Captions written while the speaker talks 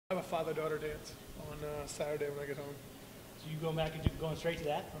a father-daughter dance on Saturday when I get home. So you go back and going straight to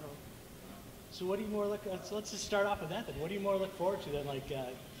that? So what do you more look? So let's just start off with that then. What do you more look forward to than like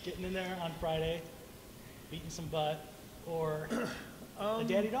getting in there on Friday, beating some butt, or a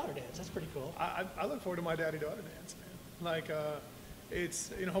daddy-daughter dance? That's pretty cool. I look forward to my daddy-daughter dance, man. Like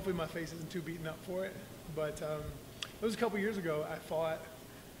it's hopefully my face isn't too beaten up for it. But it was a couple years ago.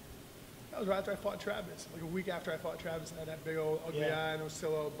 That was right after I fought Travis. Like a week after I fought Travis, I had that big old ugly eye, and there was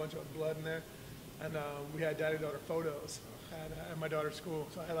still a bunch of blood in there. And we had daddy-daughter photos at my daughter's school.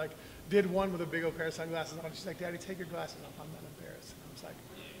 So I did one with a big old pair of sunglasses on. She's like, "Daddy, take your glasses off. I'm not embarrassed." And I was like,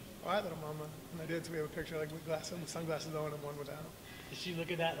 "All right, little mama." And I did. So we have a picture with glasses, with sunglasses on, and one without. Does she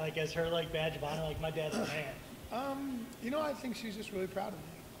look at that as her badge of honor? Like, my dad's a man. I think she's just really proud of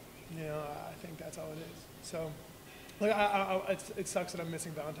me. I think that's all it is. So, it sucks that I'm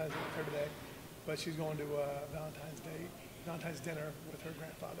missing Valentine's Day with her today, but she's going to Valentine's dinner with her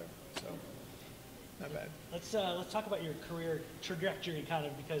grandfather. So. Not bad. Let's talk about your career trajectory, kind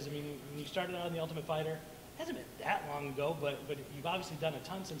of, because when you started out on The Ultimate Fighter, it hasn't been that long ago, but you've obviously done a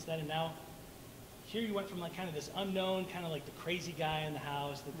ton since then, and now here you went from kind of this unknown, kind of like the crazy guy in the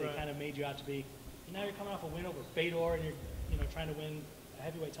house that they kind of made you out to be, and now you're coming off a win over Bellator, and you're trying to win a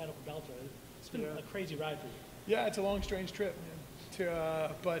heavyweight title for Bellator. It's been a crazy ride for you. Yeah, it's a long, strange trip, man.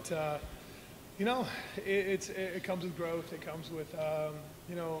 It comes with growth. It comes with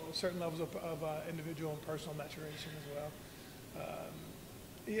certain levels of individual and personal maturation as well.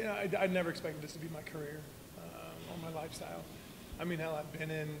 I never expected this to be my career or my lifestyle. I mean, hell, I've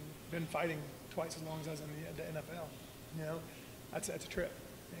been fighting twice as long as I was in the NFL. That's a trip,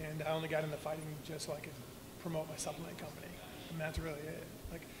 and I only got into fighting just so I could promote my supplement company, and that's really it.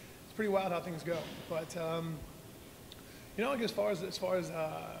 It's pretty wild how things go, but as far as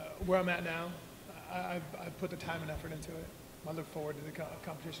where I'm at now, I've put the time and effort into it. I look forward to the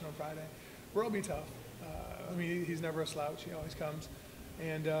competition on Friday. Roy will be tough. He's never a slouch. He always comes,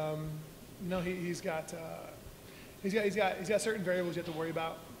 and he's got certain variables you have to worry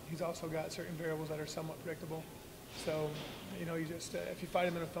about. He's also got certain variables that are somewhat predictable. So, if you fight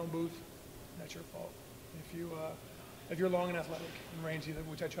him in a phone booth, that's your fault. If you're long and athletic and rangy,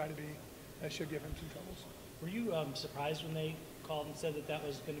 which I try to be, that should give him some troubles. Were you surprised when they called and said that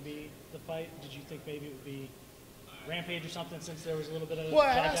was going to be the fight? Did you think maybe it would be Rampage or something, since there was a little bit of... Well,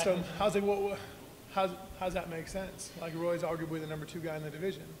 I asked him. I was like, well, how's that make sense? Roy's arguably the number 2 guy in the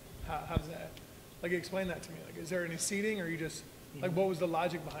division. How does that... explain that to me. Is there any seating, or you just... what was the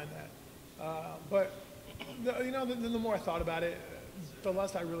logic behind that? But, the more I thought about it, the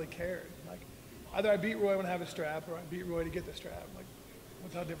less I really cared. Either I beat Roy when I have a strap, or I beat Roy to get the strap.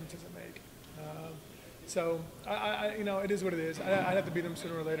 What difference does it make? So, it is what it is. I'd have to beat him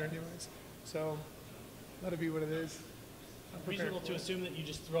sooner or later anyways. So, let it be what it is. Reasonable to assume that you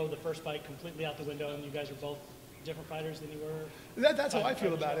just throw the first fight completely out the window and you guys are both different fighters than you were? That's how I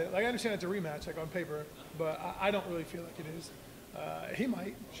feel about it. I understand it's a rematch, on paper, but I don't really feel like it is. He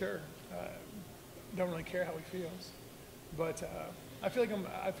might, sure. Don't really care how he feels. But I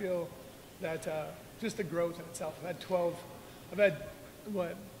feel that just the growth in itself. I've had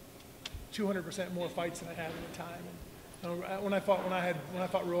 200% more fights than I had at the time. And when I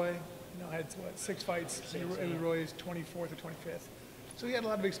fought Roy, I had 6 fights. It was Roy's 24th or 25th. So he had a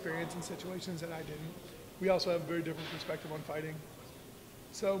lot of experience in situations that I didn't. We also have a very different perspective on fighting.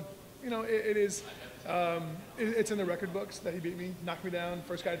 So, it is. It's in the record books that he beat me, knocked me down,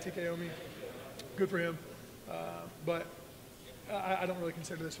 first guy to TKO me. Good for him. But I don't really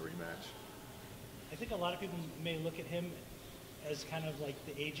consider this a rematch. I think a lot of people may look at him as kind of like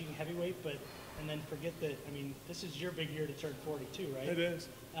the aging heavyweight, and then forget that, this is your big year to turn 42, right? It is.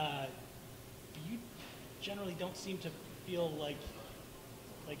 You generally don't seem to feel like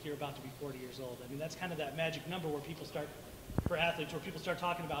you're about to be 40 years old. That's kind of that magic number where people start, for athletes, where people start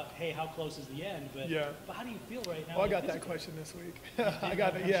talking about, hey, how close is the end? But how do you feel right now? Well, I got that question this week. I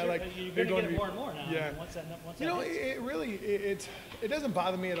got that. Yeah, sure, you're going to get it more and more now. Yeah. Once that it doesn't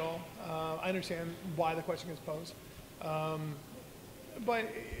bother me at all. I understand why the question gets posed, but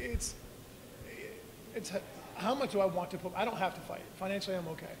it's how much do I want to put? I don't have to fight. Financially, I'm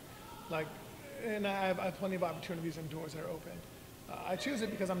okay. And I have plenty of opportunities and doors that are open. I choose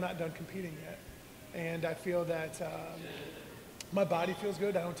it because I'm not done competing yet, and I feel that my body feels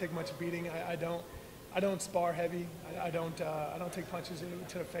good. I don't take much beating. I don't spar heavy. I don't take punches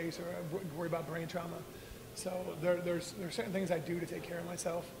to the face or worry about brain trauma. So there's certain things I do to take care of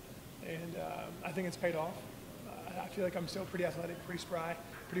myself, and I think it's paid off. I feel like I'm still pretty athletic, pretty spry,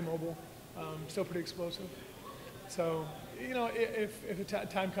 pretty mobile, still pretty explosive. So if the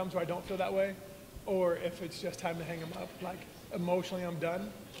time comes where I don't feel that way, or if it's just time to hang them up, emotionally I'm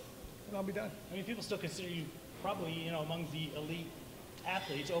done, and I'll be done. I mean, people still consider you probably, you know, among the elite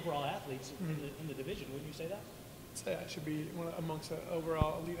athletes, overall athletes in the division. Wouldn't you say that? I'd say I should be amongst the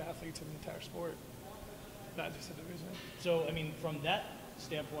overall elite athletes in the entire sport, not just a division. So, I mean, from that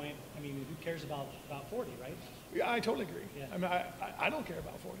standpoint, I mean, who cares about 40, right? Yeah, I totally agree. Yeah. I mean, I don't care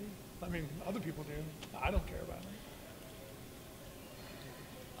about 40. I mean, other people do. I don't care about it.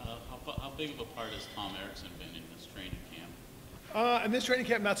 How big of a part has Tom Erickson been in this training camp? In this training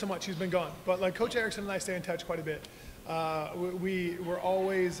camp, not so much. He's been gone. But like Coach Erickson and I stay in touch quite a bit. We're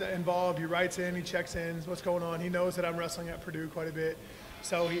always involved. He writes in, he checks in, what's going on. He knows that I'm wrestling at Purdue quite a bit.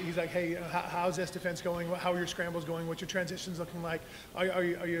 So he's like, hey, how's this defense going? How are your scrambles going? What's your transitions looking like? Are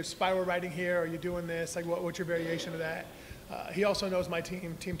you spiral riding here? Are you doing this? Like, what's your variation of that? He also knows my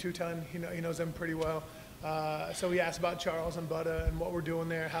team, Team 2-Ton. He knows them pretty well. So he asked about Charles and Butta and what we're doing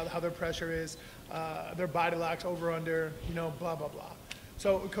there, how their pressure is, their body locks over, under, blah, blah, blah.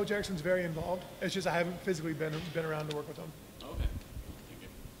 So Coach Erickson's very involved. It's just I haven't physically been around to work with him. Okay. Thank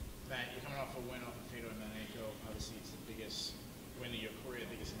you. Matt, you're coming off a win off of Fedor Emelianenko. Obviously, it's the biggest win of your career,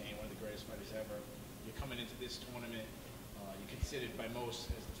 biggest name, one of the greatest fighters ever. You're coming into this tournament. You're considered by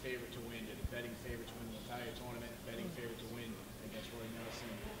most as the favorite to win. You're the betting favorite to win the entire tournament, betting favorite to win against Roy Nelson.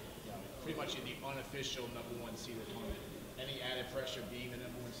 Pretty much in the unofficial #1 seed of the tournament. Any added pressure being the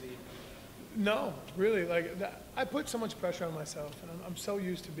 #1 seed? No, really. Like that, I put so much pressure on myself, and I'm so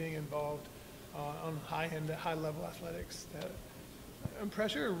used to being involved on high-level athletics that and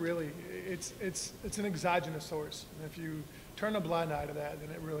pressure really it's an exogenous source. And if you turn a blind eye to that,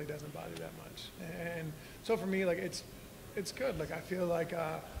 then it really doesn't bother you that much. And so for me, like it's good. Like I feel like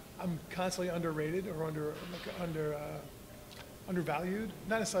I'm constantly underrated or undervalued,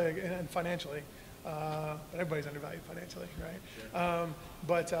 not necessarily and financially. But everybody's undervalued financially, right? Sure.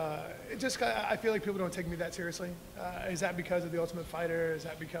 It just, I feel like people don't take me that seriously. Is that because of the Ultimate Fighter? Is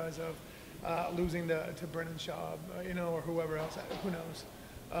that because of losing to Brennan Schaub, or whoever else? Who knows?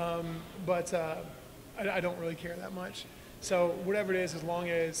 I don't really care that much. So whatever it is, as long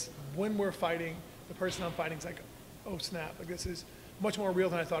as when we're fighting, the person I'm fighting is like, oh snap, like this is much more real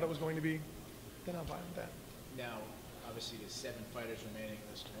than I thought it was going to be, then I'm fine with that. Now, obviously, there's 7 fighters remaining in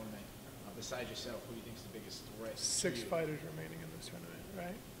this tournament. Besides yourself, who do you think is the biggest threat? 6 fighters remaining in this tournament,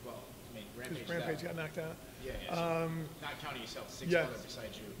 right? Well, I mean, Because Rampage Rampage got knocked out. Yeah, yeah. So not counting yourself, 6 yeah. others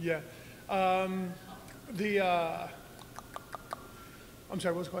besides you. Yeah. I'm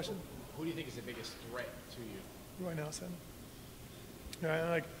sorry, what was the question? Who do you think is the biggest threat to you? Roy Nelson. Right,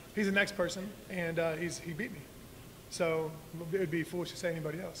 like he's the next person, and he beat me. So it would be foolish to say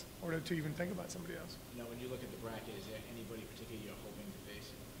anybody else, or to even think about somebody else. When you look at the bracket, is there anybody particularly you're hoping to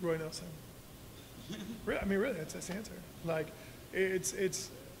face? Roy Nelson. I mean, really, that's the answer. Like, it's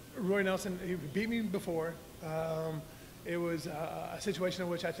Roy Nelson. He beat me before. It was a situation in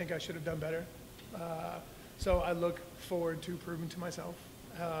which I think I should have done better. So I look forward to proving to myself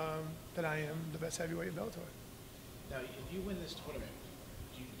that I am the best heavyweight in Bellator. Now, if you win this tournament,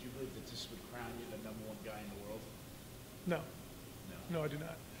 do you believe that this would crown you the #1 guy in the world? No, I do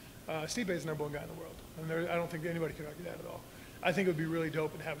not. Stipe is the #1 guy in the world. And I don't think anybody could argue that at all. I think it would be really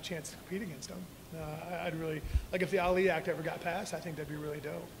dope and have a chance to compete against him. I'd really, like if the Ali Act ever got passed, I think that'd be really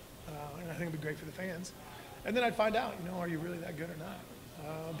dope. And I think it'd be great for the fans. And then I'd find out, are you really that good or not?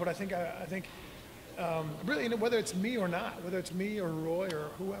 But I think really, whether it's me or not, whether it's me or Roy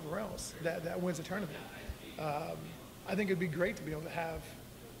or whoever else that wins the tournament, I think it'd be great to be able to have,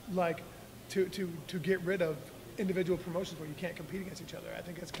 like, to get rid of individual promotions where you can't compete against each other. I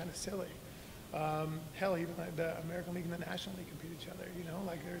think it's kind of silly. Hell, even like the American League and the National League compete each other.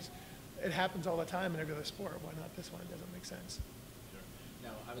 Like it happens all the time in every other sport. Why not this one? It doesn't make sense. Sure.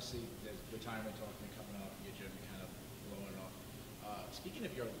 Now, obviously, there's retirement talk coming up. Your journey kind of blowing off. Speaking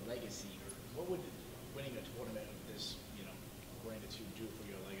of your legacy, what would winning a tournament of this, magnitude do for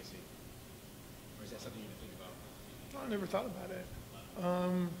your legacy? Or is that something you didn't think about? I never thought about it.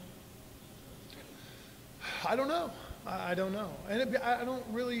 I don't know. I don't know, and I don't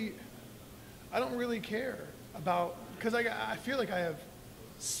really care about, because I feel like I have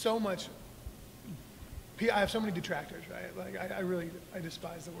so much. I have so many detractors, right? Like I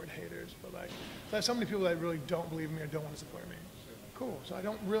despise the word haters, but like I have so many people that really don't believe in me or don't want to support me. Cool. So I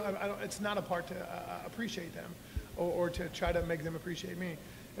don't. It's not a part to appreciate them, or to try to make them appreciate me.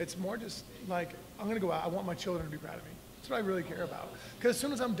 It's more just like I'm gonna go out. I want my children to be proud of me. That's what I really care about. Because as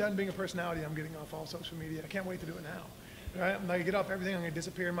soon as I'm done being a personality, I'm getting off all social media. I can't wait to do it now. Right? I'm gonna get off everything. I'm gonna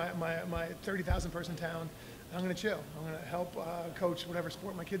disappear in my 30,000 person town. I'm gonna chill. I'm gonna help coach whatever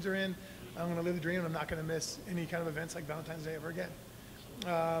sport my kids are in. I'm gonna live the dream. And I'm not gonna miss any kind of events like Valentine's Day ever again.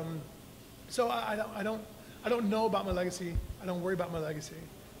 So I don't know about my legacy. I don't worry about my legacy.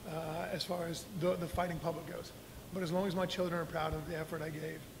 as far as the fighting public goes. But as long as my children are proud of the effort I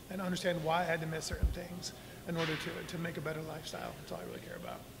gave and understand why I had to miss certain things in order to make a better lifestyle, that's all I really care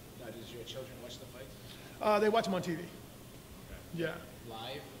about. Now, does your children watch the fights? They watch them on TV. Yeah.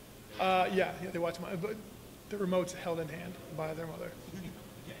 Live? Yeah, they watch them. But the remote's held in hand by their mother.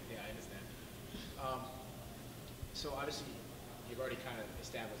 Yeah, I understand. So obviously, you've already kind of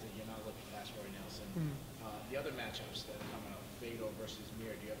established that you're not looking past Roy Nelson. The other matchups that are coming up, Fedor versus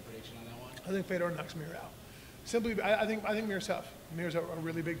Mir, do you have a prediction on that one? I think Fedor knocks Mir out. Simply, I think Mir's tough. Mir's a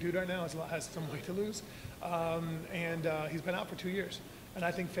really big dude right now. Has some weight to lose, and he's been out for 2 years. And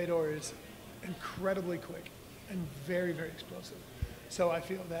I think Fedor is incredibly quick and very, very explosive. So I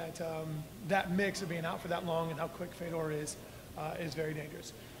feel that that mix of being out for that long and how quick Fedor is very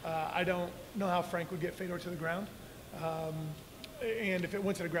dangerous. I don't know how Frank would get Fedor to the ground, and if it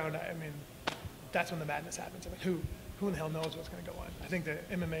went to the ground, I mean, that's when the madness happens. I mean, who in the hell knows what's going to go on? I think the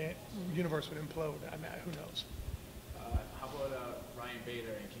MMA universe would implode. I mean, who knows? How about Ryan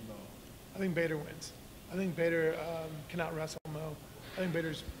Bader and King Mo? I think Bader wins. I think Bader cannot wrestle Mo. I think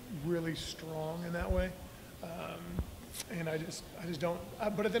Bader's really strong in that way. And I just don't.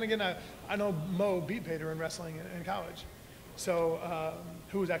 But then again, I know Mo beat Bader in wrestling in college. So,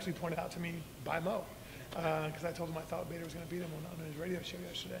 who was actually pointed out to me by Mo. Because I told him I thought Bader was going to beat him on his radio show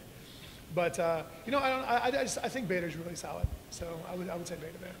yesterday. But, you know, I think Bader's really solid. So I would say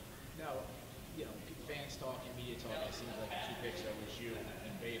Bader there. Now, you know, fans talk and media talk, it seems like the two picks are was you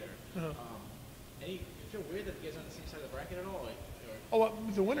and Bader. You feel weird that you guys are on the same side of the bracket at all? Oh, well,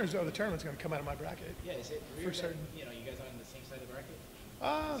 the winners of the tournament's going to come out of my bracket. Yeah, is it For weird certain. that, you know, you guys are on the same side of the bracket?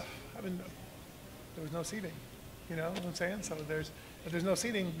 I mean, there was no seating. You know what I'm saying? So if there's no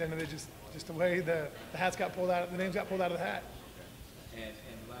seating, then it's just the way the hats got pulled out, the names got pulled out of the hat. And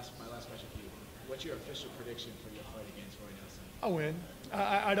my last question for you: what's your official prediction for your fight against Roy Nelson? I'll win.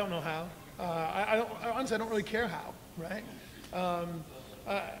 I don't know how. Honestly, I don't really care how. Right?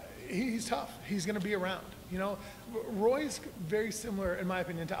 He's tough. He's going to be around. You know, Roy's very similar, in my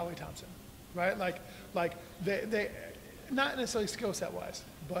opinion, to Ali Thompson. Right? Like they not necessarily skill set wise,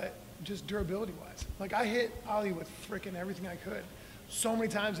 but just durability wise. Like I hit Ali with freaking everything I could, so many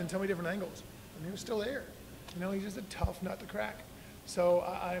times in so many different angles, and he was still there. You know, he's just a tough nut to crack. So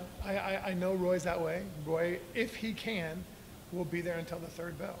I know Roy's that way. Roy, if he can, will be there until the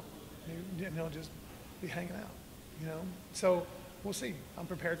third bell. And he'll just be hanging out, you know? So we'll see. I'm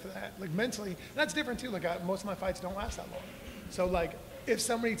prepared for that. Like mentally, that's different too. Like most of my fights don't last that long. So like if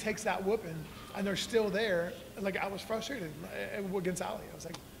somebody takes that whooping and they're still there, like I was frustrated against Ali. I was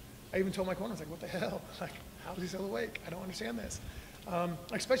like, I even told my corner, I was like, what the hell? Like, how is he still awake? I don't understand this.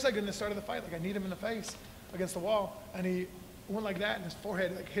 Especially like in the start of the fight, like I need him in the face against the wall, and he went like that, and his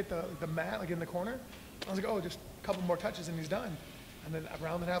forehead like hit the mat, like in the corner. I was like, oh, just a couple more touches and he's done. And then a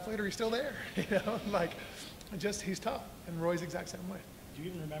round and a half later, he's still there. You know, like, he's tough. And Roy's the exact same way. Do you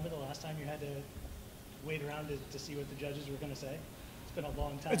even remember the last time you had to wait around to see what the judges were going to say? It's been a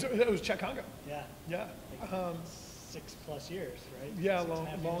long time. It was Czech Congo. Yeah. Yeah. Like 6+ years, right? Yeah, 6.5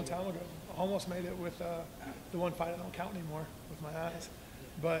 long years time ago. Almost made it with the one fight I don't count anymore with my eyes.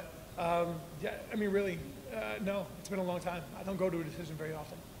 But, yeah, I mean, really, no, it's been a long time. I don't go to a decision very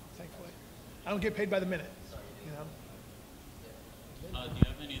often, thankfully. I don't get paid by the minute, you know. Do you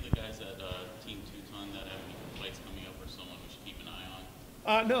have any of the guys at Team Teuton that have any fights coming up or someone we should keep an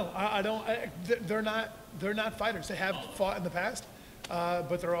eye on? No, I don't. They're not fighters. They have fought in the past,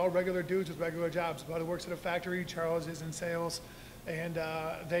 but they're all regular dudes with regular jobs. Buddy works at a factory. Charles is in sales, and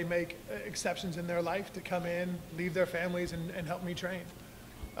they make exceptions in their life to come in, leave their families, and help me train.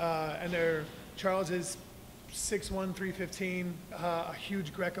 And Charles is 6'1", 315, a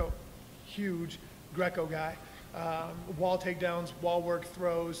huge Greco guy. Wall takedowns, wall work,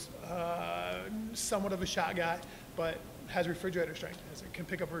 throws, somewhat of a shot guy, but has refrigerator strength. Can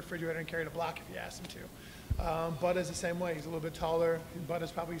pick up a refrigerator and carry it a block if you ask him to. Bud is the same way. He's a little bit taller. Bud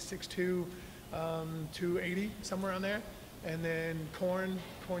is probably 6'2", 280, somewhere around there. And then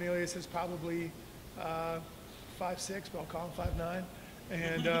Cornelius is probably 5'6", but I'll call him 5'9".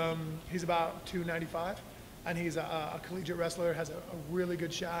 And he's about 295. And he's a collegiate wrestler, has a really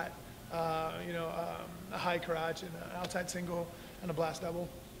good shot. A high crotch and an outside single and a blast double,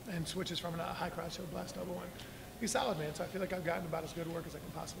 and switches from a high crotch to a blast double. And he's solid, man. So I feel like I've gotten about as good work as I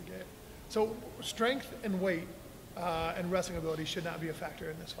can possibly get. So strength and weight and wrestling ability should not be a factor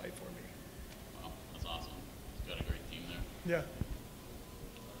in this fight for me. Wow, that's awesome. You've got a great team there. Yeah.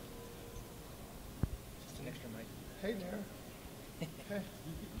 Just an extra mic. Hey there. Hey.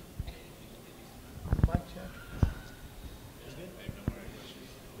 Mic check.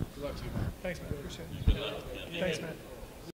 Good luck to you, man. Thanks, man. Appreciate it. Good luck. Thanks, man.